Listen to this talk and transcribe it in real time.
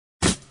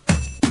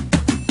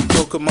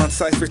Pokemon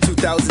Cypher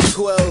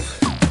 2012.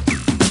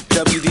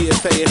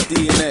 WDFA,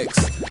 FD, and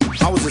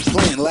X. I was just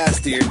playing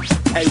last year.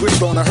 Hey,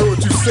 Wishbone, I heard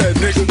what you said,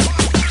 nigga.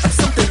 I'm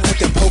something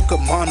like a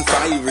Pokemon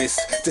virus.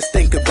 Just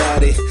think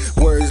about it.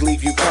 Words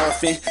leave you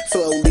coughing,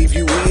 flow leave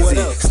you wheezing,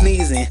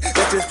 sneezing.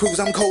 That just proves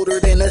I'm colder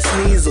than a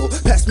sneasel.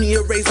 Pass me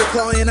a razor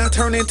claw and I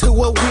turn into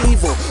a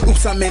weevil.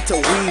 Oops, I meant to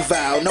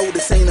weavile. No,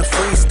 this ain't a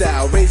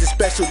freestyle. Raise a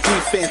special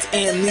defense,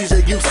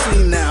 amnesia you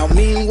see now.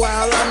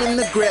 Meanwhile, I'm in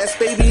the grass,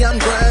 baby, I'm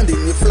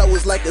grinding. Your flow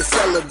is like a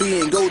cellar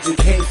being gold, you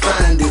can't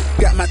find it.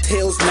 Got my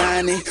tails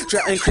 90,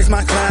 try to increase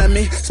my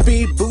climbing.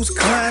 Speed boost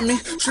climbing,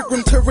 trick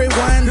room to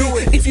rewind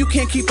it. If you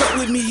can't keep up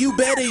with me, you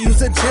better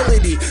use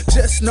agility.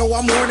 Just know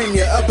I'm warning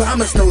you,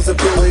 Obama's knows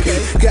ability.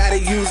 Gotta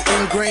use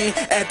ingrain,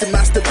 add to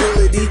my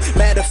stability.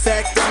 Matter of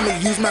fact, I'ma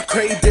use my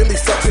cradilly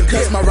section,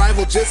 cause my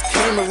rival just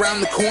came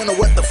around the corner.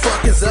 What the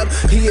fuck is up?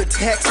 He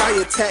attacks, I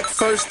attack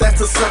first,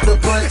 that's a sucker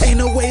punch. Ain't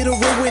no way to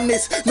ruin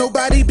this,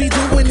 nobody be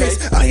doing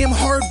this. I am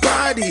hard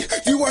body,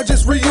 you are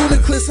just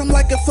Reuniclus. I'm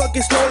like a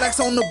fucking Snorlax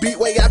on the beat,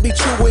 way I be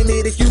chewing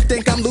it. If you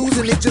think I'm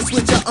losing it, just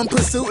switch out, I'm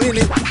pursuing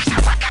it.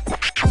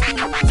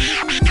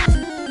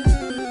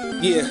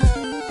 Yeah.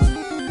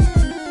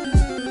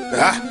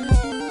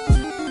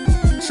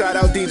 Shout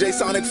out DJ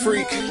Sonic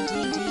Freak.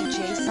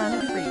 DJ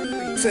Sonic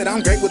Freak. Said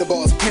I'm great with the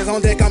balls, hands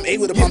on deck, I'm A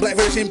with a palm. Black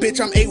version,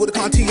 bitch, I'm A with a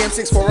con.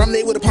 TM64, I'm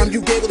A with a palm,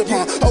 you gay with a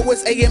palm.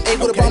 OSAM, A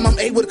with a bomb, I'm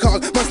A with a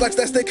cog. Much like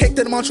that's the cake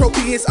that I'm on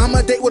trophy is. I'm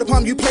a date with a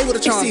palm, you play with a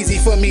charm. It's easy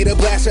for me to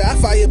blast ya, I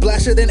fire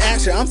blaster than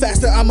Asher. I'm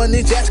faster, I'm a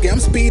ninjaska,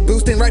 I'm speed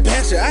boosting right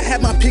past ya. I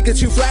have my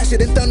Pikachu flash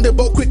it and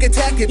Thunderbolt quick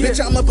attack it.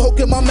 Bitch, I'm a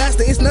Pokemon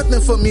master, it's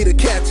nothing for me to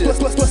catch it.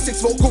 Plus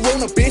 6 volt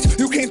Corona, bitch,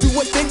 you can't do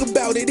a thing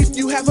about it. If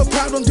you have a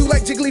problem, do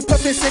like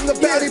Jigglypuff and sing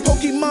about it.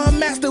 Pokemon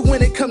master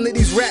when it come to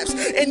these raps,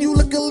 and you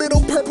look a little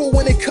purple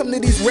when it come to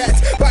these rats.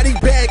 Body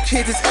bad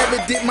kids, it's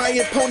evident my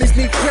opponents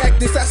need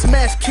practice. I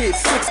smash kids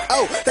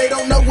 6-0, they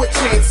don't know what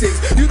chance is.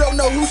 You don't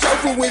know who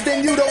Shuffle is,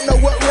 then you don't know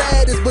what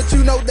rad is. But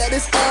you know that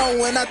it's on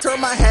when I turn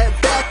my hat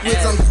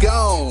backwards, I'm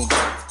gone.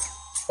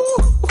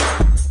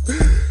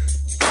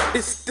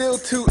 It's still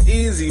too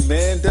easy,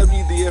 man.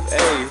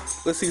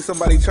 WDFA. Let's see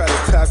somebody try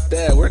to top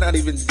that. We're not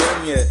even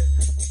done yet.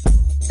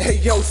 Hey,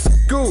 yo,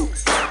 Scoop.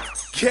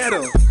 Get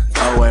him.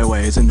 Oh,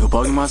 wait. Is it a new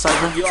Pokemon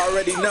Cypher? You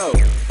already know.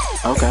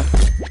 Okay.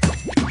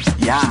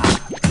 Yeah.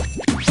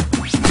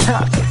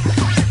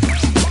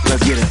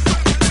 Let's get it.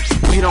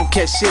 We don't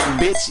catch shit,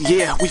 bitch.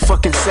 Yeah, we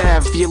fucking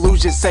sav. If you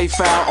lose your safe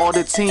foul, all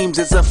the teams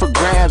is up for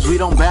grabs. We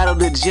don't battle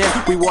the gym.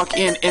 We walk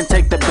in and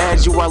take the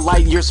badge. You are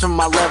light years from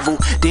my level.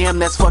 Damn,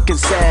 that's fucking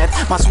sad.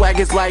 My swag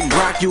is like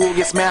Brock. You will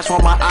get smashed while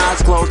my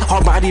eyes closed.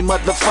 Hard body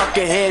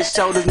motherfucker, head,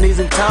 shoulders, knees,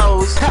 and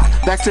toes.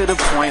 Ha! Back to the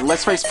point.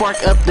 Let's face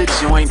spark up the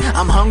joint.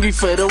 I'm hungry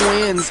for the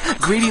wins.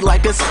 Greedy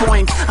like a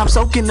spoink. I'm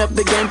soaking up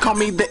the game. Call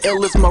me the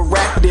illest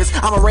miraculous.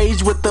 I'm a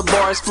rage with the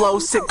bars flow.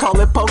 Sick, call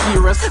it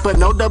Pokerus. But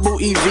no double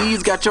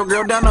EVs. Got your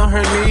girl down on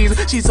her knees.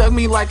 She suck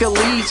me like a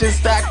leech and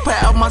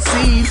stockpile my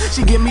seed.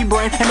 She give me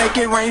brain and make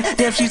it rain.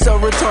 Damn, she so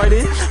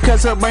retarded,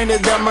 cause her brain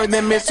is dumber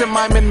than Mr.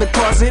 Mime in the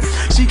closet.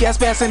 She gas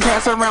fast and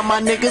pass around my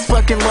niggas,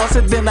 fucking lost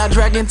it. Then I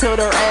drag into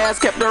her ass,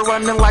 kept her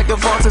running like a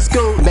faucet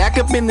school. Back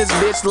up in this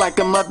bitch like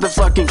a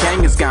motherfucking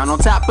Kangaskhan. On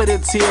top of the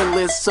tier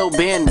list, so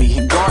ban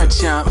me, guard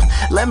chump.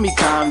 Let me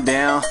calm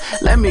down,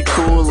 let me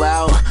cool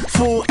out.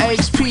 Full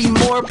HP,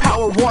 more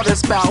power, water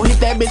spout. Hit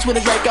that bitch with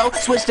a Draco,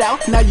 switched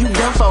out, now you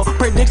done for.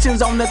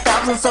 Predictions on the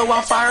 1,000, so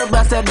I fire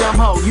blast that dumb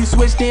hoe. You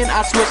switched in,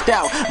 I switched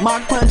out.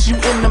 Mock punch you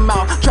in the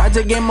mouth. Tried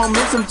to gain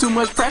momentum, too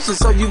much pressure,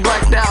 so you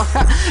blacked out.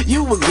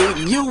 You a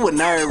geek, you a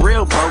nerd,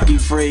 real pokey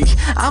freak.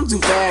 I'm too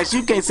fast,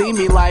 you can't see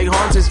me like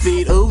haunted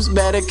speed. Oops,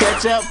 better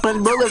catch up.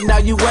 Punch bullets, now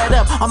you wet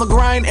up. I'm a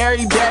grind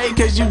every day,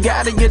 cause you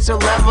gotta get your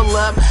level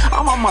up.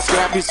 I'm on my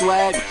scrappy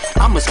swag,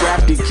 I'm a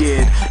scrappy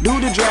kid. Do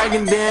the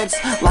dragon dance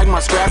like my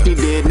scrappy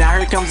did. Now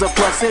here comes a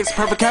 +6,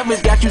 perfect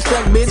coverage, got you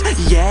stuck, bitch.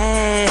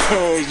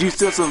 Yeah, you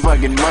still some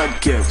fucking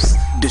mudkips.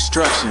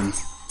 Destruction.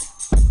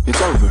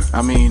 It's over.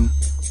 I mean,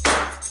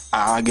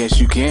 I guess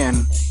you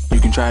can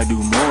try to do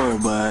more,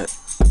 but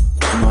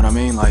you know what I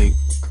mean? Like,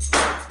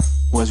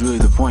 what's really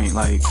the point?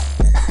 Like,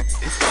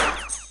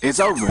 it's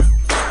over.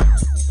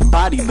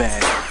 Body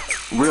bag.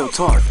 Real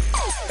talk.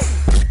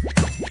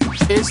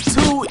 It's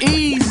too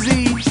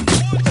easy.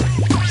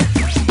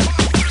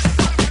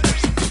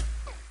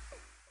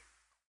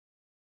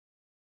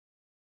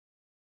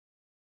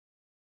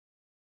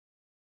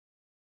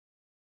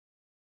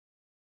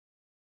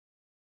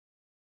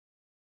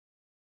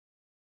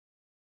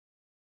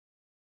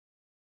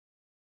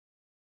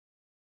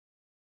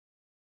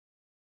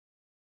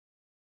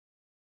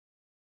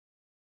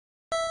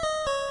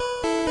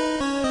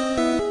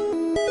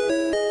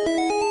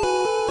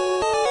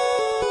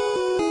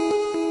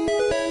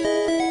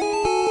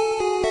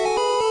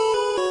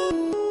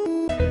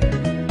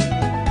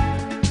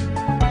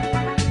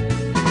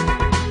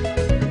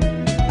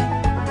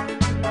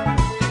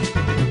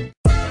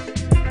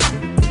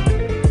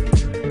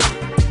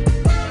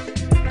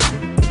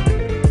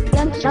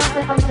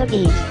 Jump on the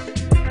beat.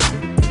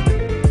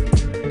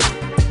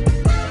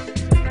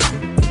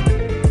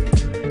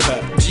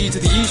 G to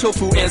the E,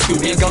 Shofu and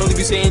Scoop. Ain't gotta leave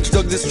you saying you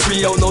dug this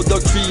trio. No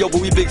Doug trio, but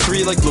we big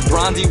three like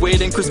LeBron, D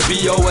Wade, and Chris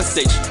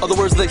BOSH. Other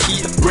words, the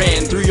Heat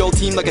ran 3-0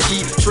 team like a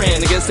Heat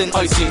Tran against an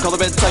ice team. Color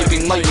red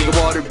typing, lightning, a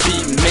water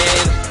beat,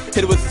 man.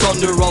 Hit it with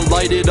thunder, I'll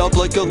light it up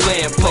like a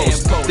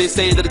lamppost. They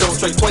say that it don't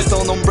strike twice,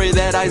 tell nombre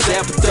that I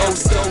zap a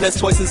dose. That's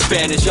twice in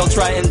Spanish. Y'all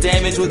try and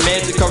damage with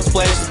magic card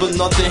splashes, but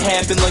nothing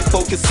happened like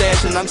focus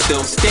sash, and I'm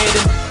still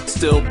standing,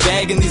 still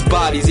bagging these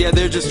bodies. Yeah,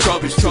 they're just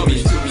rubbish to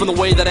me. From the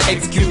way that I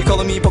execute,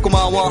 calling me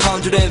Pokémon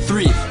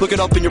 103. Looking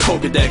up in your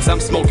Pokedex,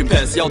 I'm smoking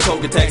pests. Y'all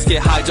token attacks,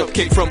 get high jump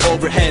kicked from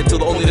overhead till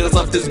the only thing that's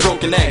left is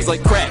broken eggs.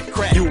 Like crack,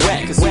 you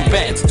whack, cause we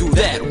bad to do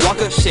that.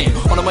 Waka shame.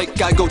 On the mic,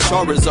 I go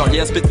Charizard.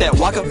 Yeah, spit that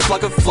waka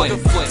flocka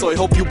flame. So I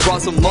hope you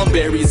brought some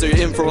lumberries, or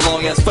you're in for a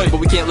long ass fight.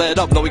 But we can't let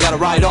up, no, we gotta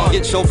ride on.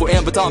 Get Shofu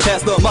and baton,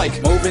 pass the mic.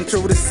 Moving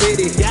through the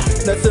city,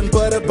 nothing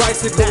but a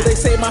bicycle. They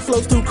say my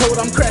flow's too cold,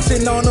 I'm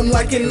crashing on them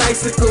like an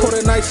icicle.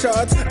 Quarter night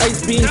shards,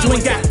 ice beams, you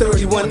ain't got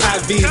 31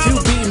 IVs. You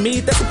beat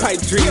me, that's a pipe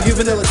dream. You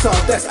vanilla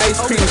soft, that's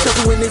ice cream.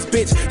 Shuffle in this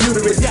bitch,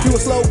 uterus. You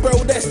a slow bro,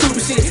 that's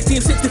stupid shit.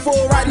 Team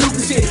 64, right, Luke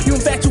shit. You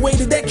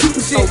infatuated, that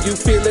cupid shit. Oh, you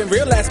feeling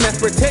real? Last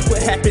math protect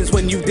what happens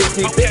when you diss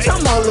me, bitch.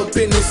 I'm all up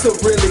in this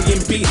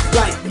cerulean beat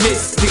like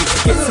Misty.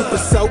 Get super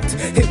soaked,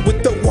 hit with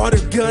the water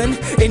gun,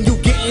 and you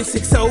getting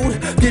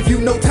 6-0'd. Give you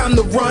no time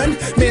to run.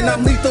 Man,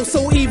 I'm lethal,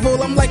 so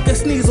evil. I'm like a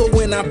Sneasel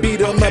when I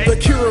beat him up.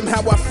 But cure him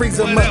how I freeze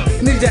him up.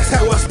 Ninja, that's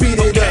how I speed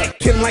it up.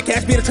 Kill him like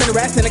cash, beat a train of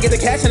rats, and I get the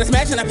cash and I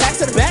smash and I pass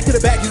to the back.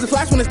 Use the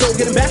flash when it's gold,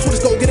 get him back when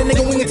it's gold. Get a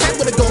nigga wing attack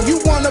with a goal.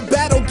 You wanna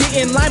battle, get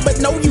in line, but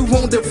no, you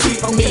won't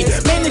defeat me.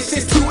 Man, this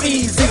shit's too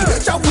easy.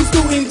 Shofu's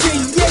doing G,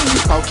 yeah.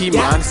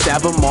 Pokemon,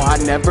 stab 'em all, I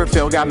never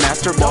fail, got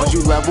master balls,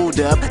 you leveled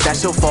up,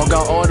 that's your fault,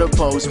 got auto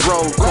pose,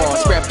 roll call,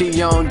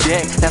 Scrappy on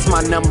deck, that's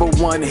my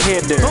 #1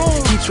 hitter,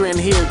 Heatran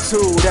here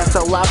too, that's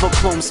a lava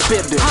plume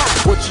spitter,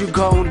 what you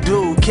gon'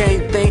 do,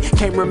 can't think,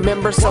 can't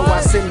remember, so I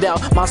send out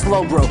my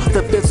slow bro,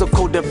 the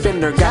physical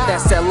defender, got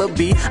that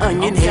celebi,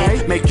 onion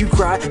head, make you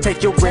cry,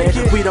 take your bread,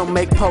 we don't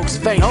make pokes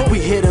faint, we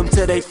hit them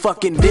till they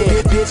fucking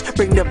dead, bitch,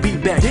 bring the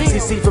beat back,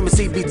 CC from a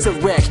CB to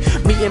wreck,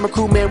 me and my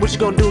crew man, what you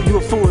gon' do, you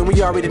a fool, and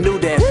we already knew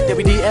that,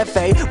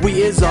 WDFA,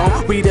 we is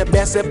on, we the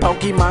best at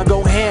Pokemon,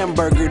 go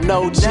hamburger,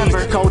 no G,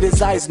 cold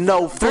as ice,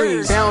 no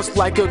freeze, bounce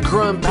like a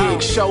grunt pig,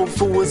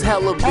 Shofu is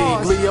hella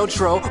big, Leo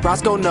Tro,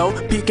 Roscoe no,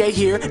 PK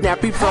here,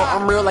 Nappy Pro,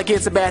 I'm real like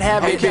it's a bad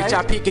habit, bitch,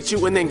 I peek at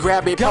you and then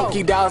grab it,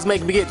 Poke Dolls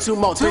make me get 2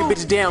 more, 3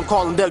 bitches down,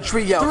 call them Doug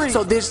Trio,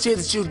 so this shit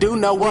that you do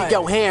know, we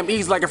go ham,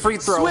 ease like a free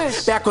throw,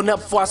 back on up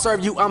before I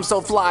serve you, I'm so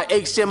fly,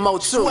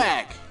 HMO2,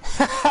 swag.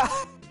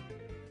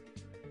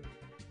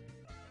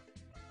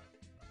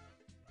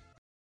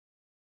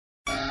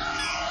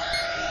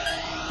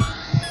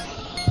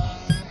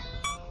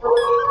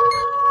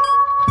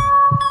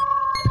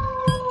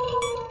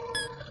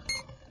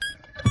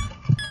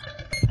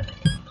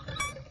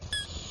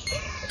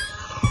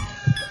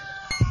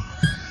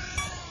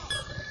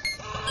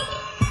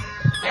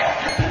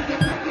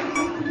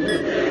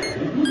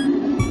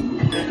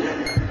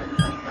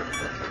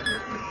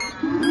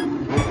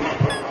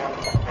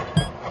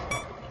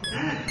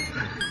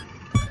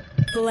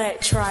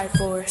 Black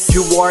Triforce.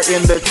 You are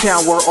in the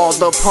town where all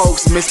the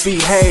pokes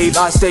misbehave.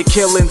 I stay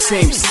killing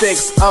team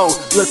 6-0.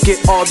 Look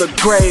at all the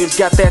graves.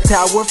 Got that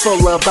tower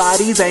full of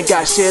bodies. Ain't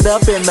got shit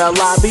up in the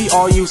lobby.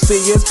 All you see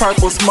is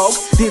purple smoke.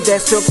 Did that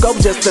silk scope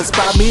just to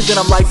spot me?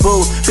 Then I'm like,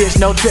 boo, bitch,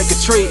 no trick or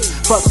treat.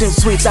 Fuck them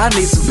sweets, I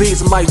need some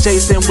beats. I'm like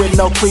Jason with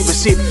no cleaver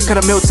sheep. Cut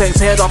a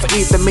Mewtwo's head off and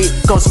eat the meat.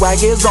 Go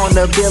swag is on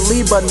the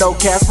Billy, but no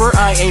Casper.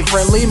 I ain't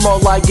friendly. More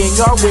like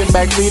Gengar with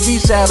Mac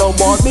TV. Shadow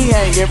balls me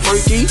hanging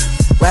freaky.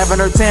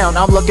 Lavender Town,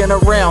 I'm looking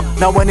around.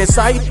 No one in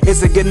sight,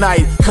 it's a good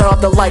night. Cut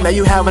off the light, now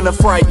you having a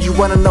fright. You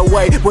running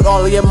away with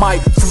all of your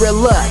might.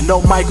 Thriller,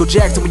 no Michael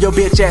Jackson with your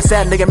bitch ass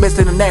at. Nigga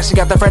missing in action,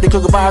 got the Freddy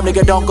Krueger vibe.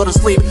 Nigga don't go to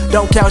sleep,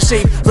 don't count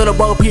sheep. Little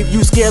Bo Peep,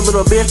 you scared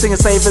little bitch, singing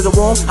safe as a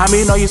womb. I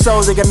mean all you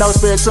souls, they got no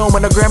spirit tomb.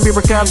 When the Grim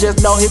Reaper comes,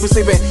 just know he be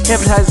sleeping.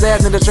 Hypnotize his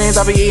ass in the dreams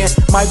I be eating.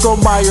 Michael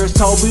Myers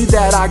told me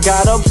that I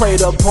gotta play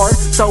the part,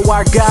 so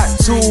I got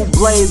 2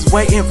 blades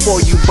waiting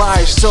for you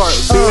by short,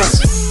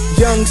 bitch.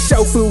 Young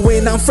Shofu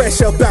when I'm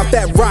fresh up out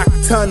that rock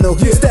tunnel.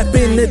 Step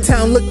into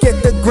town, look at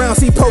the ground,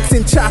 see pokes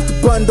and chopped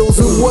bundles.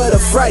 Ooh, what a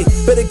fright,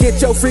 better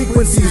get your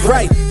frequencies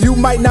right. You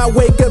might not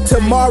wake up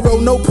tomorrow,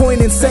 no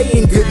point in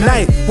saying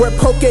goodnight. Where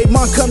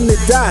Pokemon come to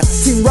die,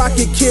 Team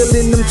Rocket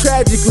killing them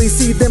tragically.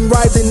 See them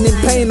writhing in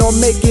pain or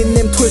making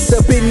them twist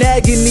up in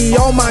agony.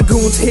 All my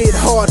goons hit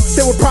hard,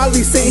 they were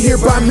probably sitting here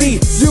by me.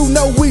 You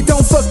know we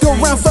don't fuck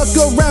around,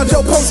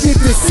 your pokes get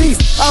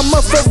deceased. I'm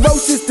a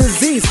ferocious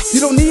disease, you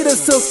don't need a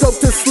silk scope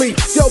to sleep.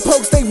 Yo,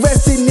 pokes, they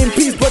resting in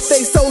peace, but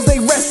they souls, they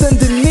rest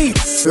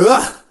underneath.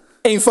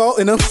 Ain't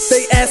faulting them,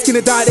 they asking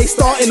to die, they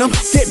starting them.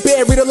 Get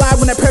buried alive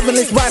when that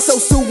prevalence rise, so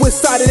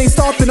suicide, it ain't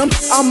stopping them.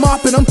 I'm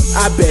mopping them,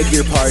 I beg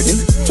your pardon.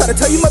 Try to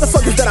tell you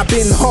motherfuckers that I've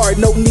been hard,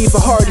 no need for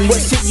harden.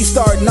 What shit you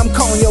starting? I'm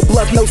calling your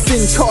bluff, no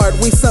sin card.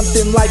 We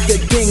something like a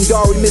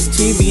Gengar, we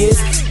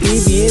mischievous.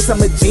 deviance,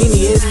 I'm a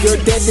genius. Your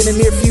death in the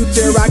near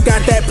future, I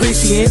got that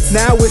prescience.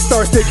 Now it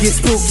starts to get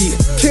spooky.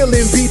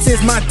 Killing beats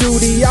is my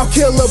duty. I'll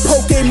kill a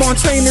Pokémon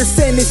trainer,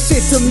 send this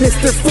shit to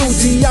Mr.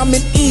 Fuji. I'm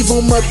an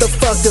evil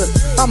motherfucker.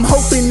 I'm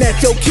hoping that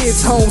your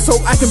kid's home so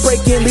I can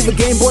break in, leave a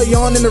Game Boy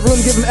on in the room,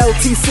 give him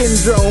LT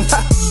syndrome.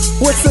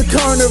 What's a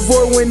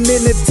carnivore when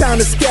in a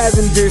town of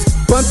scavengers?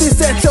 Bump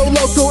this at your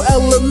local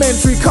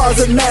elementary,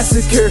 cause a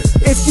massacre.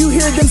 If you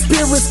hear them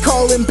spirits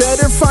calling,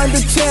 better find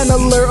a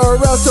channeler,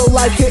 or else your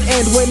life could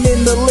end when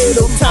in the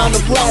little town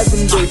of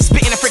Lavender.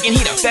 Spitting a freaking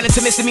heater, fell into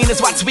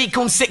misdemeanors. Watch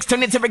Suicune 6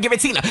 turn into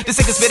Regiratina. The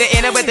sickest spitter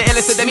in it with the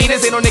illest of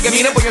demeanors. Ain't no nigga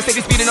meaner, boy, you're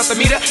steady speeding up the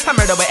meter. I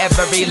murder with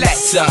every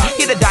letter.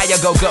 Either die or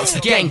go ghost,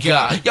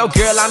 ganga. Yo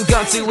girl, I'm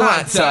going to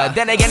hunt her.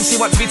 Then again, she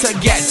wants me to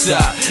get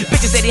her.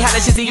 Bitches say they holla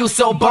shit to you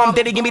so bum.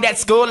 They give me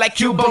that school like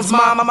Cubone's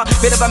mom. I'm a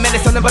bit of a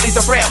menace, and nobody's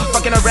so frail.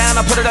 Fucking around,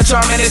 I put it a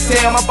charm in his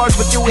tail. My barge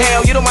with you,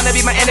 hell. You don't wanna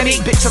be my enemy,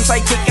 bitch. I'm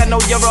psychic. I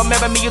know you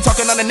remember me. You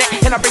talking on the net,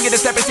 and I bring you to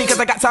step and see, cause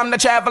I got time to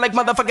travel like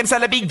motherfucking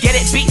Celebi. Get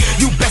it, beat.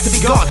 You best to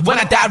be gone.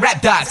 When I die,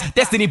 rap dies.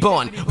 Destiny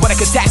born. What a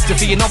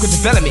catastrophe, and no could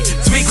development.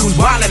 Suicune's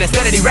wildin' and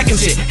steadily wrecking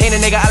shit. Ain't a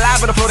nigga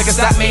alive with a flow that can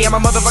stop me. I'm a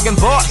motherfucking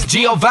boss,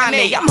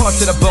 Giovanni. I'm hard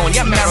to the bone.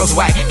 Your marrow's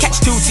whack.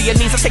 Catch two to your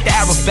knees. I take the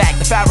arrows back.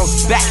 The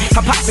pharaoh's back.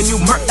 I'm popping you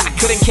murk. I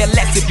couldn't care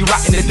less if you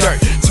rockin' the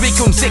dirt.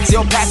 Suicune 6,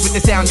 you'll pass with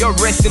the sound. Your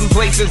resting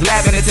places,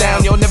 lavin' the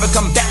town. You'll never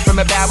come back from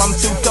a bow. I'm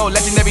too cold,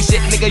 legendary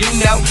shit, nigga. You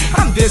know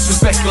I'm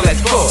disrespectful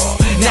as fuck.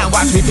 Now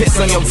watch me piss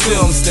on your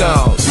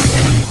tombstone.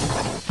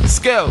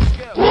 Skill,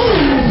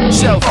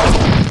 show,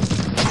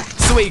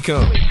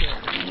 Suicune,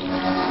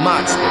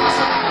 monsters.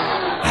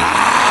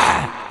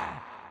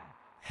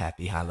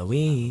 Happy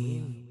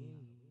Halloween.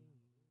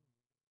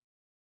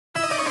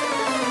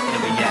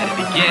 And we got it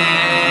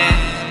again.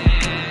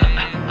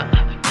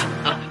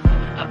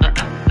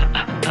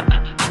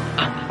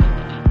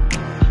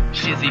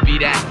 Shizzy be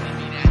that.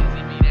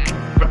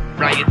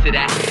 Riot to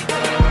that.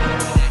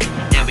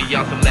 And we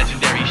on some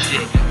legendary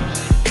shit.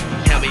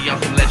 And we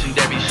on some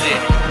legendary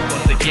shit.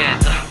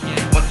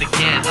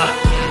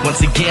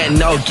 Once again,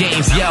 no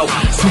games, yo.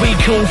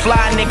 Suicune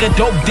fly, nigga,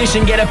 dope dish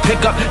and get a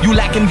pickup. You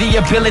lacking the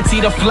ability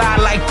to fly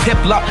like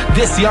Piplup.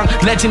 This young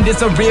legend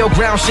is a real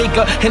ground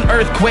shaker. An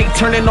earthquake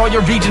turning all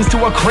your regions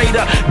to a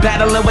crater.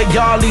 Battling with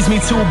y'all leaves me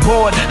too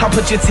bored. I'll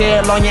put your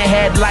tail on your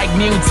head like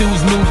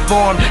Mewtwo's new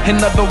form.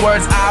 In other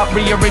words, I'll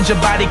rearrange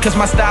your body, cause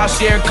my style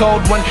share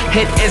code. One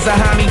hit is a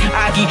Hami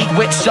Agi,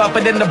 wit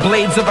sharper than the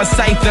blades of a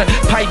scyther.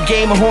 Pipe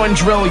game, horn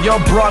drill, your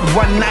broad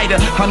one-nighter.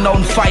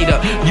 Unknown fighter,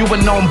 you a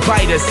known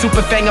biter.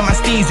 Super fang on my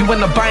steez, you in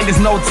the binders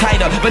no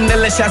tighter.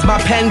 Vanillish as my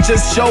pen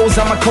just shows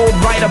I'm a cold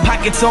writer.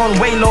 Pockets on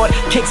Waylord,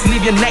 kicks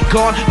leave your neck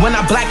on. When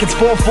I black it's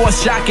 4-4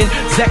 shocking.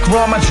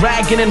 Zekrom, my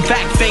dragon, in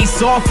fact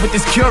face off with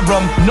this cure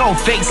rum. No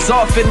face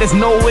off and there's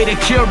no way to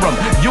cure them.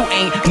 You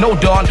ain't no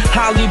dawn,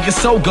 I'll leave you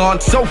so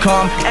gone, so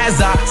calm.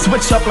 As I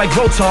switch up like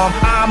Rotom,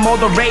 I'm all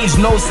the rage,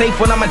 no safe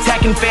when I'm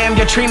attacking fam.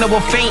 Your Trina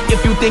will faint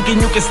if you thinking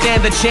you can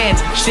stand the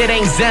chance. Shit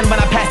ain't zen but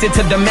I passed it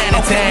to the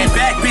Manitan.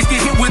 Back, bitch,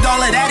 get hit with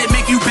all of that, it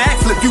make you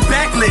backflip, you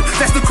backlit.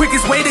 That's the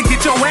quickest way to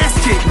get your ass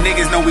kicked.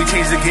 Niggas know we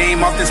changed the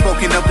game, often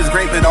spoken up is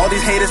great, but all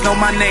these haters know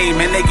my name,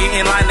 and they get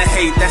in line to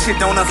hate. That shit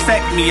don't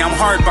affect me, I'm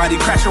hard body,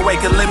 crash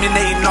awake,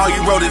 eliminating all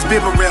you wrote is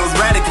bibber rails,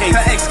 eradicate.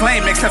 To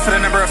exclaim, except for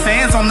the number of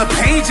fans on the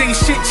page, ain't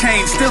shit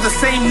changed. Still the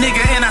same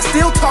nigga, and I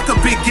still talk a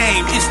big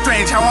game. It's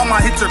strange how all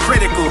my hits are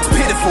critical. It's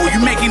pitiful, you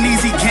making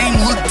easy game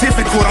look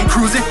difficult. I'm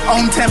cruising,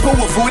 on tempo,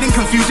 avoiding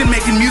confusion,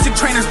 making music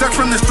trainers duck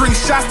from the string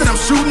shots that I'm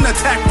shooting.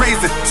 Attack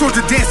raising, swords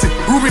are dancing,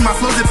 Ruby my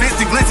flows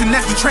advancing, glancing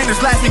next to trainers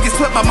laughing, get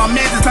swept by my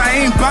mantis.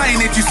 I ain't buying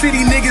it. You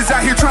city niggas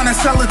out here trying to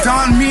sell a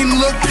Don. Mean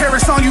look,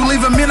 Paris on you,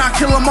 leave them in, I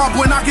kill them all.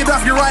 Boy, knock it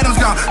off, your items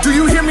gone. Do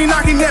you hear me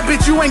knocking that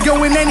bitch? You ain't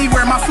going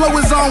anywhere. My flow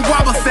is on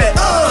Wobba Fett.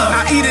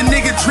 I eat a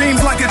nigga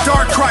dreams like a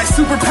dark cry.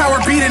 Superpower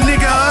beat a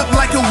nigga up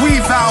like a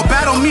Weavile.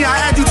 Battle me, I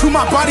add you to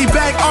my body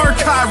bag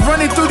archive.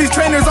 Running through these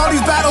trainers, all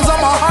these battles on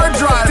my hard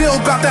drive. Still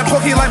got that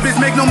Poké life, bitch,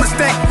 make no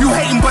mistake. You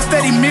hating but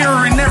steady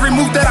mirroring every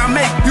move that I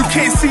make. You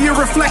can't see your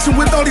reflection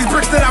with all these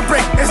bricks that I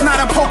break. It's not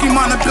a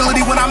Pokemon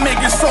ability when I make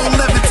your soul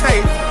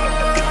levitate.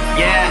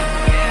 Yeah,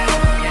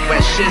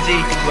 we're Shizzy,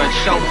 we're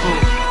Shofu,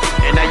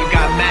 and now you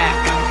got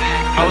Mac.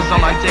 I was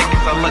on my dick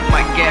cause I look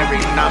like Gary,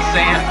 you know what I'm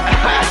saying?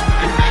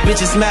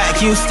 Bitches Mac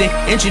Houston,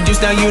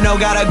 introduced now you know.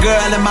 Got a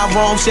girl in my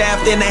room,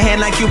 shaft in the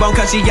hand like Cubone,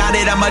 cause she on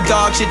it, I'm a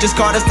dog. Shit just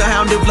caught us the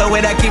hound duplo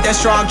with I keep that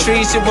strong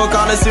tree. Shit will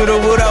call us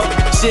pseudo-wudo.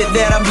 Shit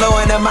that I'm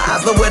blowing in my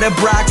eyes with a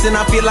Brox, and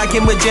I feel like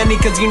him with Jenny,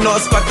 cause you know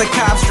it's fuck the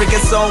cops.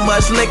 Drinking so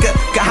much liquor,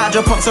 got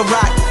hydro pumps a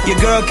rock. Your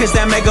girl kiss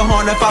that mega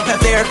horn if I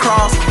pep there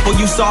cross. Well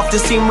you soft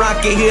as Team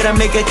Rocket, here to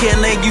make a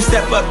killing. You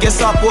step up, get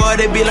softwood,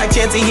 it be like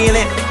Chancey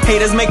healing.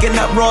 Haters making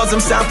up roars, I'm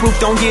soundproof,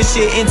 don't get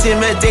shit.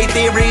 Intimidate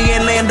theory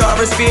and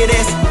Landoris fear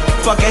this.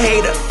 Fuck a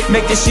hater,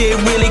 make this shit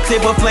really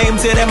clip a flame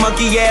to that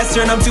monkey ass.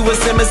 Turn them to a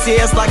simmer, see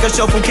it's like a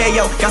show from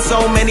KO. Got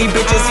so many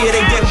bitches here,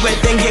 they get wet,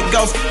 then get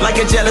ghost like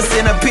a jealous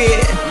in a pit.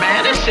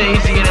 Man, this shit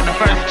easier than the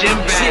first gym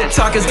bag. Shit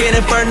talkers get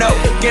inferno,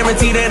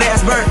 guarantee that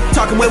ass burn.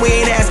 Talking when we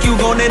ain't ask you,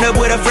 gon' end up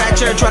with a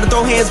fracture. Try to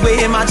throw hands with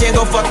him, my jam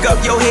gon' fuck up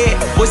your head.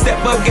 Boy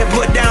step up, get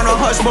put down on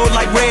hush mode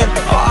like Red.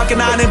 All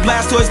Arcanine and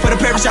blast toys, put a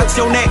pair of shots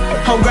to your neck.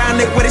 Home ground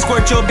lick with a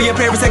squirt, you'll be a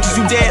pair of sections,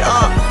 you dead.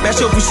 Match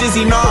up with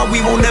shizzy, nah,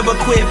 we won't never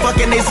quit.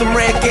 Fucking need some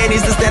red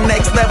candies, this that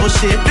next level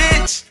shit,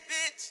 bitch.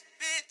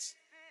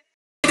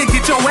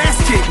 Get your ass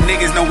kicked.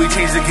 Niggas know we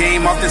changed the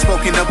game. Often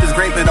spoken up is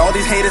great, but all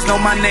these haters know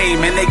my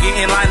name and they get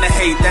in line to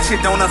hate. That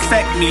shit don't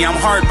affect me. I'm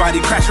hard body,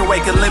 crash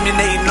awake,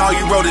 eliminating all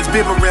you wrote is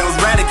bibber rails,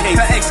 eradicate.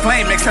 To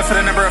exclaim, except for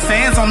the number of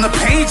fans on the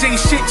page,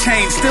 ain't shit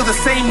changed. Still the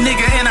same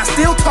nigga, and I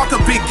still talk a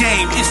big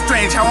game. It's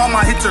strange how all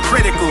my hits are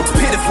critical. It's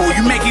pitiful.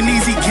 You making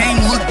easy game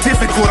look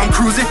difficult. I'm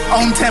cruising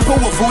on tempo,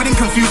 avoiding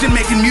confusion,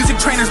 making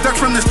music. Trainers duck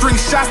from the string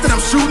shots that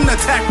I'm shooting.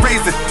 Attack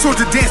raising,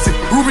 soldier dancing,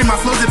 Ruby my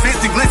flows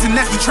advancing, glancing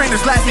next to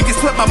trainers laughing, get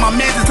swept by my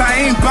man.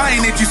 I ain't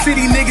buying it. You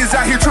city niggas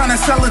out here trying to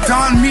sell a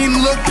Don.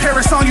 Mean look,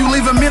 Paris on you,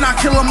 leave them in, I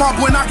kill them all.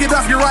 Boy, knock it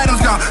off, your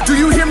items gone. Do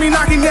you hear me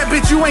knocking that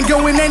bitch? You ain't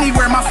going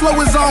anywhere. My flow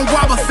is on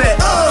Wobble Fett.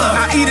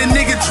 I eat a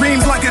nigga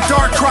dreams like a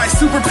dark cry.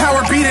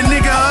 Superpower beat a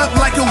nigga up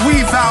like a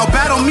weave out.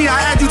 Battle me, I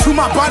add you to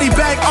my body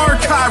bag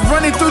archive.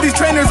 Running through these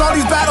trainers, all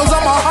these battles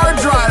on my hard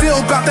drive.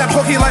 Still got that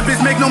Poké life, bitch,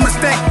 make no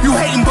mistake. You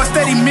hating, but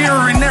steady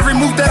mirroring every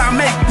move that I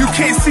make. You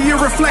can't see your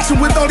reflection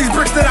with all these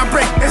bricks that I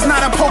break. It's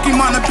not a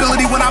Pokemon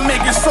ability when I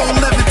make your soul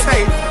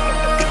levitate.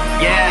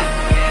 Yeah,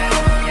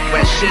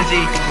 wet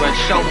shizzy, wet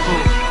shofu,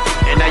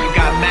 and now you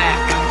got Mac.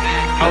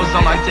 Hoes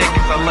on my dick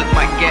cause I look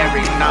like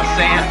Gary, you know what I'm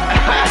saying?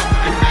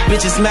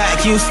 Bitches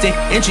Mac Houston,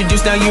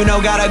 introduced now you know.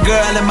 Got a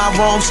girl in my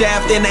room,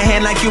 shaft in the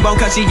hand like Cubone,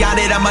 cause she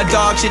yawning. I'm a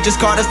dog, shit just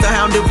caught us the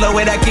hound to blow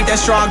it. I keep that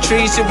strong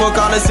tree, shit will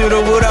call us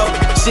pseudo wudo.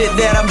 Shit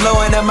that I'm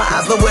blowing in my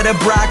eyes, look with a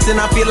Brox. And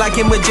I feel like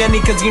him with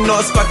Jenny, cause you know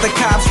it's fuck the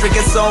cops.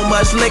 Drinking so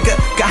much liquor,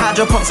 got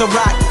hydro pumps a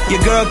rock.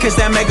 Your girl kiss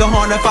that mega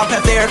horn if I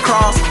pat there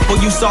across. Well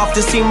you soft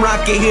as Team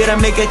Rocket, here to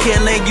make a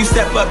killing. You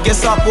step up, get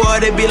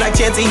softwood, it be like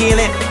Chancey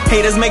healing.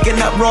 Haters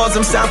making up roars,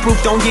 I'm soundproof,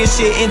 don't hear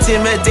shit.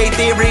 Intimidate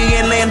theory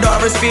and land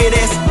or fear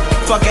this.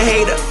 Fuck a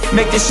hater,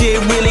 make this shit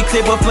really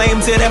clip a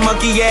flame to that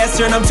monkey ass.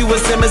 Turn them to a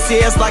simmer,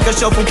 see it's like a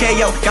show from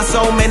KO. Got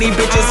so many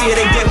bitches here,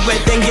 they get wet,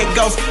 then get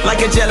ghost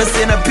like a jealous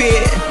in a pit.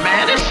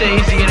 Man, this shit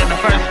easier than the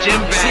first gym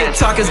bag. Shit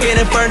talkers get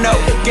inferno,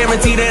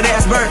 guarantee that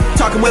ass burn.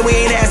 Talking when we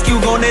ain't ask you,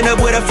 gon' end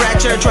up with a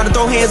fracture. Try to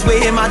throw hands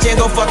with him, my jam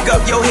gon' fuck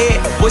up your head.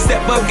 Boy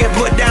step up, get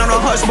put down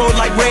on hush mode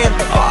like Red.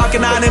 All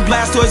Arcanine and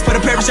blast toys, put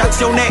a pair of shots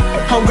to your neck.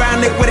 Home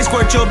ground lick with a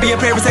squirt, you'll be a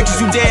pair of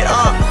sections, you dead.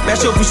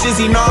 Match up with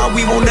shizzy, nah,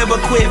 we won't never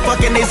quit.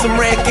 Fucking need some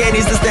red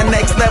candies, this that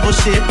next level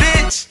shit,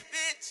 bitch.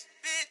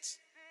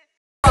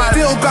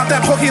 Still got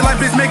that Poké life,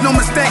 bitch, make no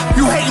mistake.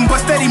 You hating, but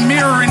steady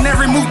mirroring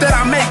every move that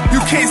I make.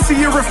 You can't see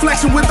your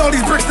reflection with all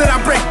these bricks that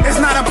I break. It's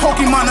not a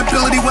Pokemon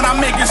ability when I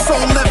make your soul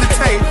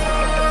levitate.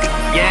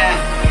 Yeah,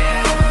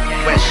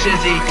 wet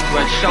shizzy,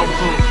 wet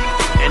shofu,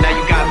 and now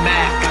you got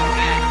Mac.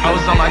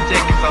 Hoes on my dick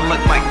cause I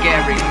look like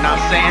Gary, you know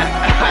what I'm saying?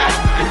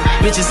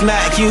 Bitches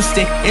Mac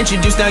Houston,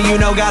 introduced now you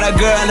know. Got a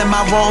girl in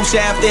my room,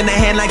 shaft in the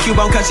hand like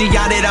Cubone, cause she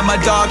yawning. I'm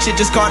a dog, shit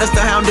just caught us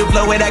the hound to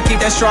blow it. I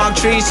keep that strong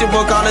tree, shit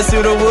will call us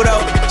pseudo wudo.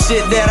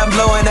 Shit that I'm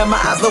blowing in my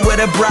eyes, look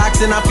with a Brox.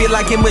 And I feel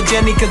like him with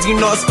Jenny, cause you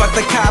know it's fuck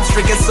the cops.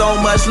 Drinking so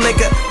much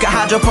liquor, got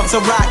hydro pumps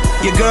a rock.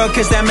 Your girl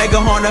kiss that mega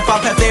horn if I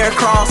pat there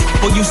across.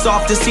 Well you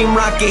soft as Team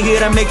Rocket,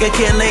 here to make a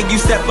killing. You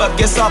step up,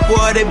 get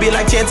softwood, it be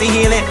like Chancey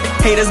healing.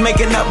 Haters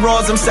making up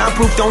roars, I'm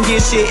soundproof, don't hear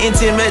shit.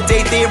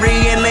 Intimidate theory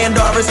and land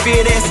or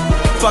fear this.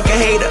 Fuck a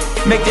hater,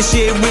 make this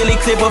shit really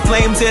clip a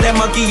flame to that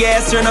monkey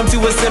ass. Turn them to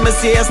a simmer,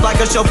 see it's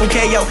like a show from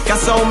KO. Got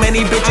so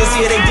many bitches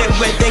here, they get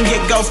wet, then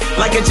get ghost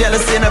like a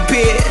jealous in a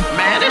pit.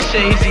 Man, this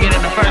shit easier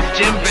than the first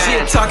gym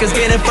bag. Shit talkers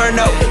get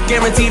inferno,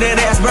 guarantee that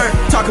ass burn.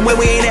 Talking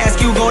when we ain't ask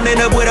you, gon'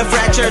 end up with a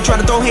fracture.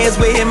 Try to throw hands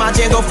with him, my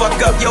jam gon' fuck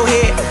up your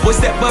head. Boy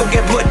step up,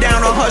 get put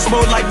down on hush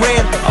mode like Red.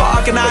 All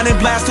Arcanine and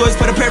blast toys,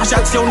 put a pair of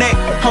shots to your neck.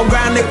 Home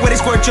ground lick with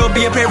a squirt, you'll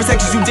be a pair of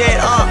sections, you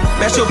dead.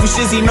 Match up with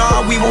shizzy,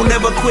 nah, we won't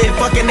never quit.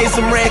 Fucking need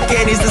some red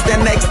candies, this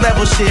that next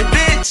level shit,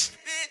 bitch.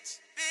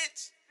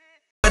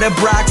 With a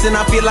Brox, and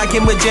I feel like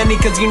him with Jenny,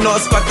 cause you know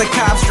it's fuck the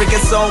cops.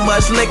 Drinking so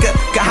much liquor,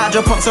 got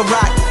hydro pumps a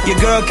rock. Your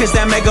girl kiss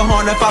that mega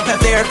horn if I pat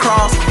there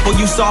across. Well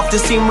you soft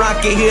as Team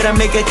Rocket, here to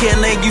make a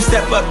killing. You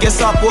step up, get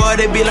softwood,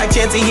 it be like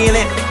Chancey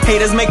healing.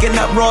 Haters making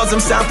up roars,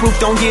 I'm soundproof,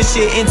 don't hear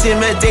shit.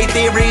 Intimidate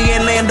theory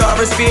and land or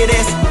fear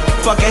this.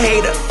 Fuck a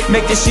hater,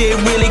 make this shit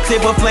really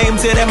clip a flame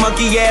to that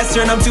monkey ass.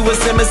 Turn them to a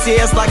simmer, see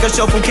it's like a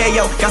show from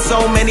KO. Got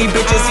so many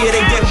bitches here,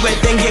 they get wet,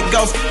 then get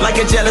ghost like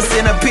a jealous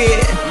in a pit.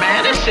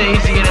 Man, this shit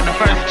easier than the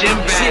first gym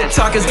bag. Shit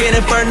talkers get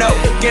inferno,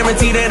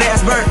 guarantee that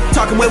ass burn.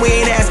 Talking when we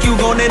ain't ask you,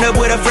 gon' end up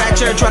with a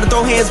fracture. Try to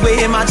throw hands with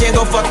him, my jam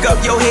gon' fuck up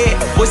your head.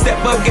 Boy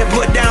step up, get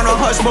put down on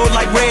hush mode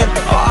like Red.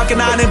 All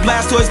Arcanine and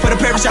blast toys, put a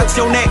pair of shots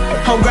to your neck.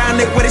 Home ground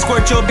lick with a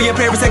squirt, you'll be a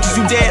pair of sections,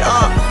 you dead.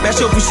 Match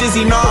up with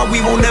shizzy, nah,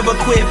 we won't never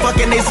quit.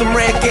 Fucking need some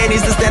red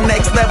candies, this that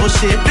next level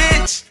shit,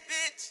 bitch.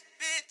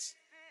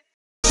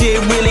 shit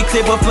really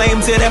clip a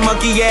flame to that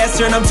monkey ass.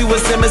 Turn them to a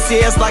similar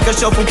it's like a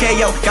show from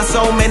KO. Got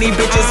so many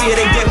bitches here,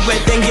 they get wet,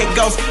 then get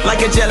ghost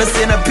like a jealous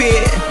in a pit.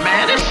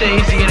 Man, this shit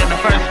easier than the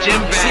first gym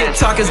bag. Shit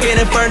talkers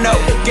get inferno,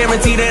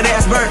 guarantee that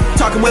ass burnt.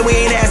 Talking when we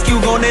ain't ask you,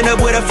 gon' end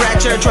up with a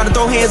fracture. Try to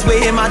throw hands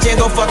with him, my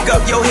jam gon' fuck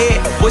up your head.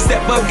 Boy,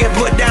 step up, get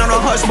put down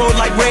on hush mode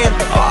like red.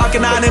 All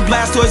Arcanine and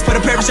blast toys, put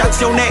a pair of shots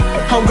to your neck.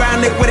 Home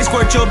ground lick where they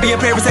squirt, you'll be a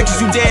pair of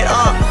sections, you dead.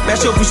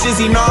 Mash up with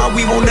shizzy, nah,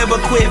 we won't never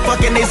quit.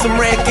 Fucking need some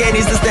red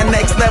candies, this that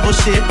next level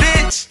shit,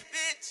 bitch.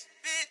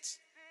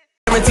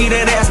 Guarantee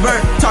that ass burnt.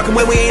 Talking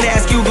when we ain't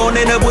ask you, gon'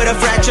 end up with a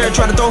fracture.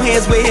 Try to throw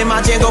hands with him,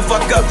 my jam gon'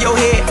 fuck up your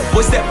head.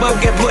 Boy, step up,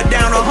 get put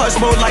down on hush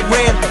mode like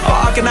red.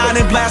 All Arcanine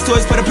and blast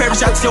toys, put a pair of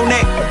shots to your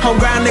neck. Home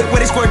ground lick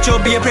where they squirt,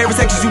 you'll be a pair of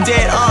sections, you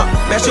dead.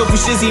 Mash up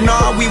with shizzy,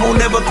 nah, we won't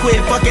never quit.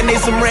 Fucking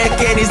need some red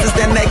candies, this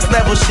that next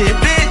level shit,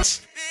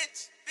 bitch.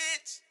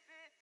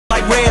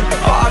 Like red,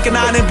 all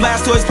Arcanine and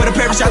blast toys, put a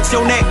pair of shots to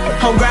your neck.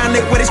 Home ground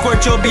lick where they squirt,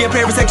 you'll be a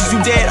pair of sections,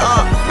 you dead.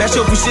 Mash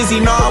up with shizzy,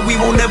 nah, we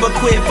won't never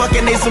quit.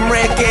 Fucking need some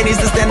red candies,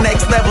 this that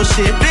next level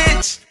shit,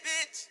 bitch.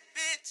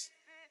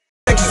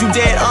 Sections, you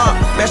dead.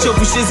 Mash up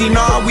with shizzy,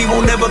 nah, we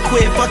won't never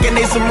quit. Fucking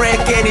need some red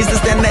candies,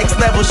 this that next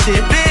level shit,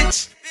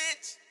 bitch.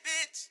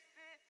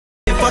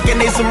 Fucking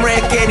need some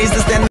red candies,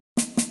 this that.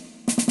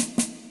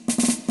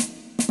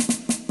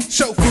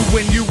 Shofu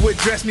when you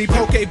address me,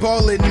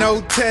 Pokeballin', no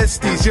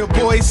testies. Your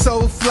boy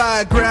so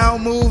fly,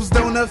 ground moves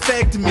don't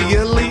affect me.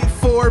 Elite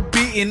 4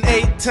 beaten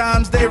 8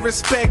 times, they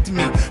respect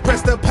me.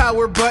 Press the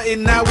power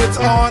button, now it's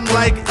on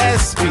like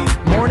SP.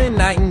 Morning,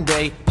 night and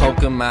day,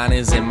 Pokemon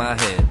is in my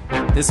head.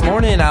 This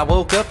morning I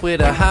woke up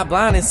with a hot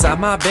blind inside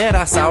my bed.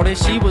 I saw that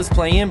she was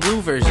playing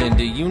blue version.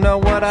 Do you know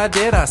what I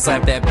did? I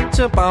slapped that bitch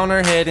up on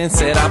her head and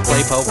said I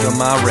play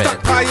Pokemon Red.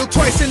 Stockpile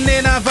twice and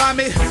then I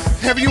vomit.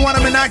 Every one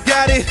of them and I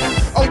got it.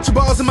 Ultra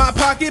balls in my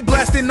pocket,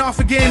 blasting off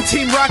again.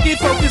 Team Rocket,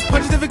 focus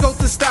punch, difficult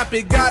to stop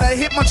it. Gotta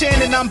hit my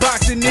chin and I'm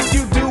boxing. If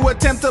you do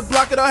attempt to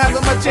block it, I'll have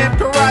a champ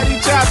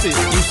karate chop it.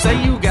 You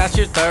say you got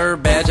your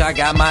 3rd badge, I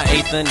got my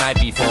 8th the night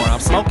before.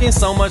 I'm smoking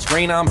so much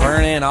green, I'm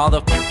burning all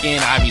the fucking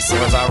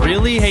Ivysaurs. I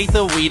really hate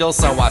the Weedle,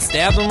 so I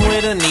stabbed him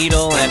with a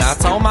needle. And I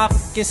told my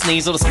fucking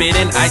Sneasel to spit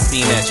an ice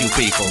beam at you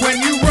people.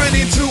 When you run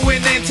into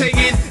an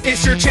Enteian,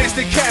 it's your chance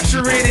to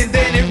capture it. And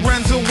then it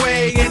runs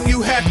away and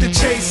you have to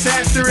chase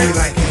after it. Be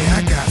like, hey,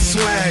 I got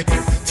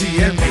swagger.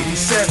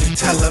 TM87,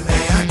 tell him,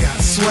 hey, I got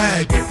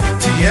swagger.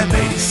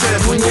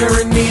 TM87. When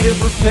you're in need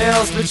of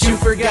repels, but you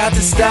forgot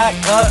to stock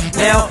up.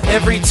 Now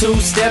every 2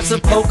 steps a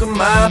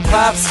Pokemon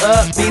pops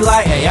up. Be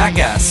like, hey, I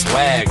got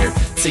swagger.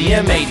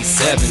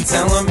 TM87,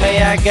 tell him,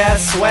 hey, I got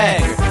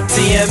swagger.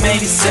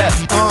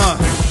 TM87.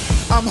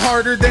 I'm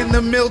harder than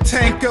the mill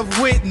tank of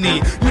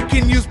Whitney. You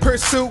can use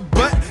pursuit,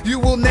 but you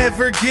will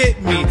never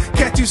get me.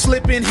 Catch you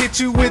slipping, hit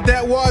you with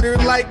that water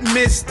like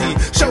Misty.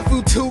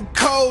 Shofu too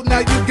cold, now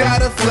you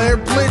gotta flare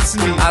blitz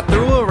me. I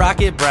threw a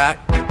rocket Brock,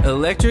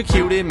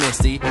 electrocuted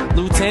Misty.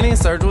 Lieutenant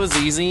Surge was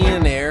easy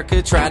and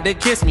Erica tried to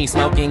kiss me.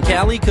 Smoking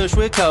Cali Kush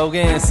with Koga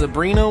and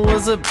Sabrina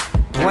was a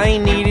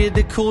plane needed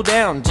to cool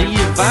down.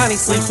 Giovanni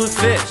sleeps with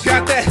fish.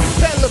 Got that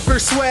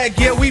Pelipper swag,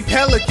 yeah, we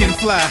pelican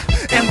fly.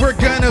 And we're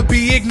gonna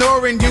be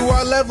ignoring you,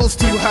 our level's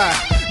too high.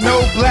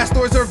 No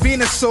Blastoise or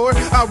Venusaur,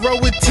 I roll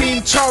with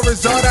Team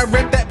Charizard. I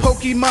rep that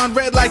Pokemon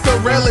Red like a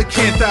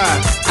Relicanth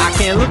eye. I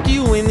can't look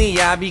you in the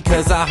eye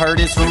because I heard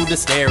it's rude to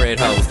stare at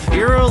hoes.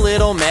 You're a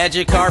little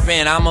Magikarp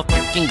and I'm a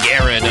fucking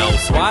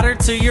Gyarados. Water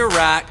to your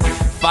rock,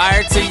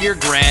 fire to your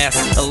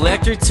grass,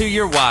 electric to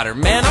your water.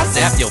 Man, I'll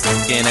zap your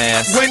fucking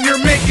ass. When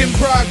you're making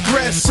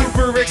progress,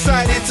 super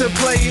excited to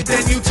play it,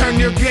 then you turn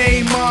your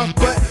game off,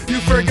 but you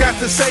forgot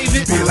to save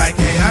it. Be like,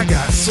 hey, I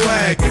got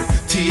swagger.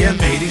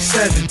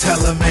 TM87, tell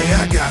him, hey,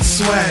 I got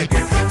swagger.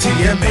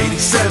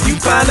 TM87. You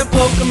find a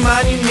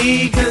Pokemon you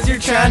need cause you're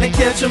trying to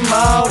catch them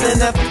all. Then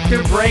that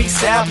fucker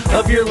breaks out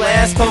of your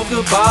last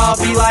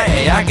Pokeball. Be like,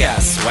 hey, I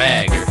got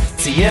swagger.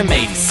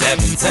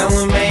 TM87, tell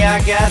him, hey,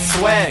 I got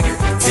swagger.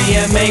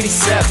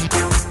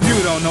 TM87.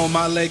 You don't know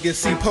my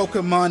legacy,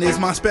 Pokemon is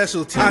my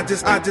specialty. I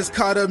just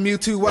caught a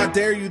Mewtwo, I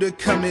dare you to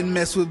come and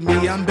mess with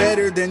me. I'm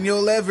better than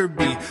you'll ever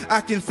be. I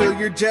can feel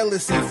your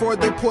jealousy. For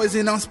the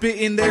poison I'm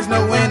spitting, there's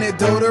no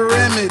antidote or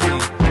remedy.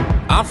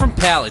 I'm from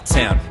Pallet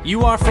Town,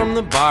 you are from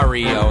the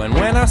barrio. And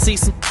when I see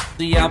some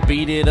I'll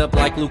beat it up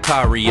like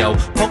Lucario.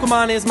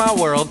 Pokemon is my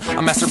world,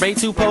 I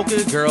masturbate to Poke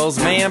girls.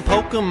 Man,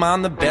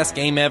 Pokemon the best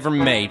game ever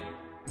made.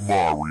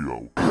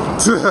 Mario.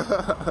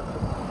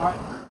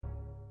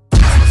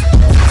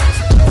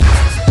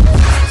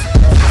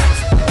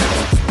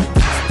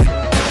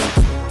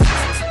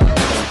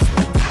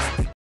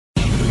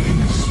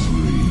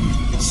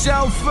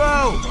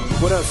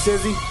 Shofu! What up,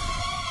 Shizzy?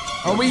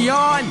 Are we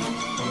on?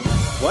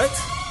 What?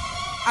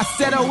 I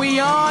said, are we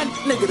on?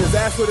 Nigga, does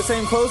Ash wear the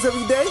same clothes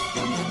every day?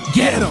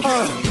 Get him!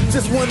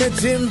 just won a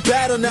gym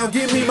battle, now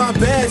give me my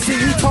badge. See,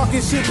 you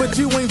talking shit, but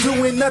you ain't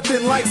doing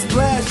nothing like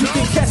Splash. You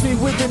can catch me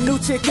with a new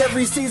chick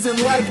every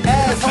season like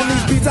Ash. On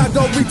these beats I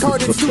go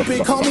retarded,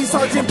 stupid, call me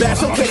Sergeant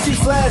Bash. Okay, she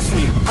flashed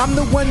me, I'm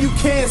the one you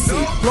can't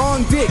see.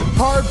 Long dick,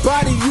 hard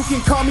body, you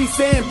can call me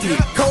Fampy.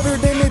 Colder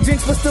than the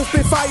Jinx, but still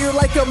spit fire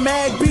like a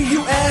mag bee.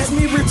 You ask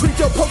me, retreat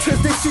your poke,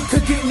 cause this shit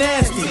could get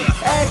nasty.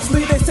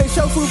 Actually, they say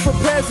show food for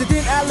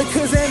president, Alec,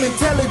 cause I'm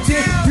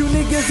intelligent. You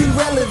niggas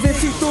irrelevant,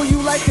 she threw you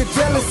like a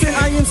gelatin.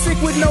 I am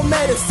sick with no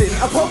medicine,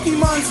 a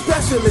Pokemon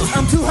specialist.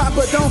 I'm too hot,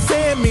 but don't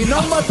fan me, no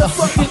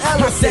motherfucking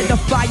elephant. I said the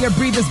fire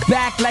breathers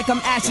back like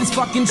I'm Ash's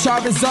fucking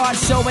Charizard,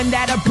 showing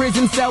that a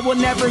prison cell will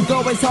never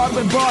go as hard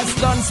with bars.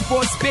 Stunts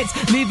for spits,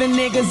 leaving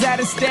niggas at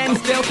a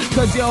standstill,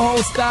 cause your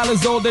whole style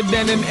is older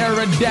than an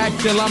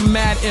Aerodactyl. I'm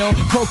mad ill,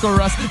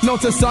 Pokerus, no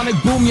to Sonic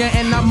Boom, yeah,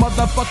 and I'm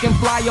motherfucking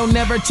fly. You'll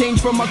never change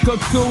from a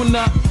cocoon.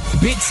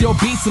 Bitch, your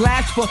beat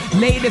slash for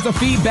late as a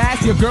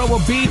feedback. Your girl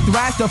will be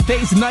thrashed, her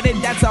face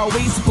nutted, that's how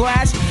we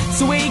splash.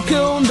 Sweet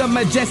coon, the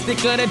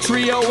majestic of the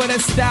trio, with a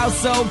style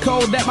so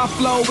cold that my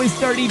flow is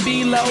 30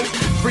 below.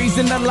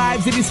 Freezing the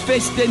lives of these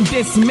fish, then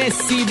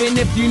dismiss. Even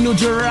if you knew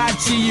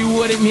Jirachi, you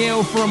wouldn't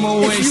heal from a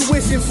wish. If you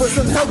wishing for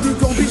some help, you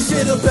gon' be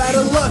shit up out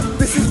of luck.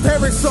 This is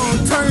Paris song,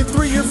 turn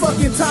 3, your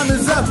fucking time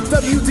is up.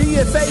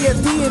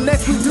 WDFAFD and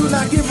next, we do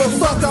not give a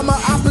fuck. I'm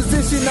my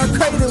opposition, our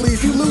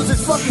cradleys, you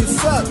losers fucking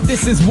suck.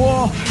 This is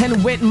war,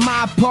 and with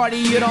my party,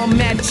 you don't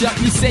match up.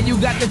 You said you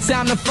got the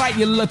time to fight,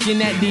 you're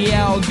looking at the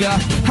Elga.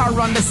 I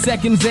run the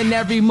seconds in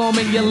every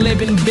moment you're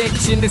living,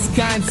 bitch. In this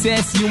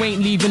contest, you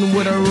ain't leaving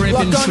with a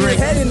ribbon Lock on your trick.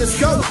 head in the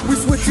scope, we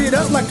switch it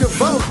up like a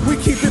vote. We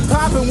keep it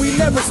poppin', we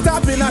never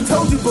stoppin', I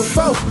told you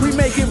before. We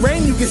make it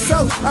rain, you get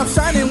soaked. I'm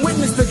shining,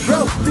 witness the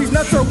growth. These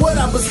nuts are what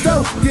I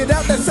bestow. Get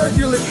out that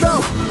circular throw,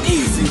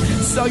 easy.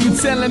 So you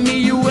telling me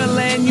you will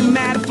and you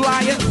mad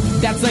flyer?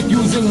 That's like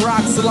using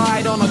rock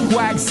slide on a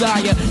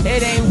quagsire.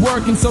 It ain't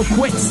working, so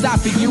quit, stop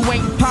it, you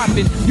ain't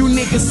poppin'. You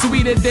niggas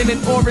sweeter than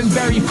an orange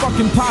berry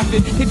fucking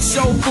poppin'. It's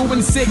Shofu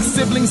and 6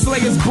 sibling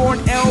slayers born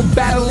L,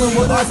 battling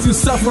with us, you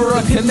suffer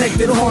a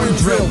connected horn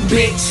drill,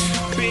 bitch.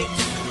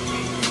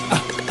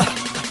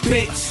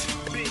 Bitch.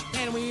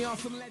 And we on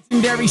some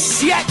legendary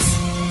shit.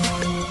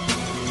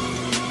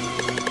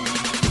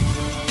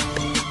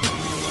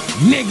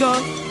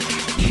 Nigga.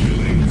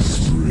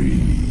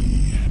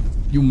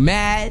 You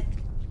mad?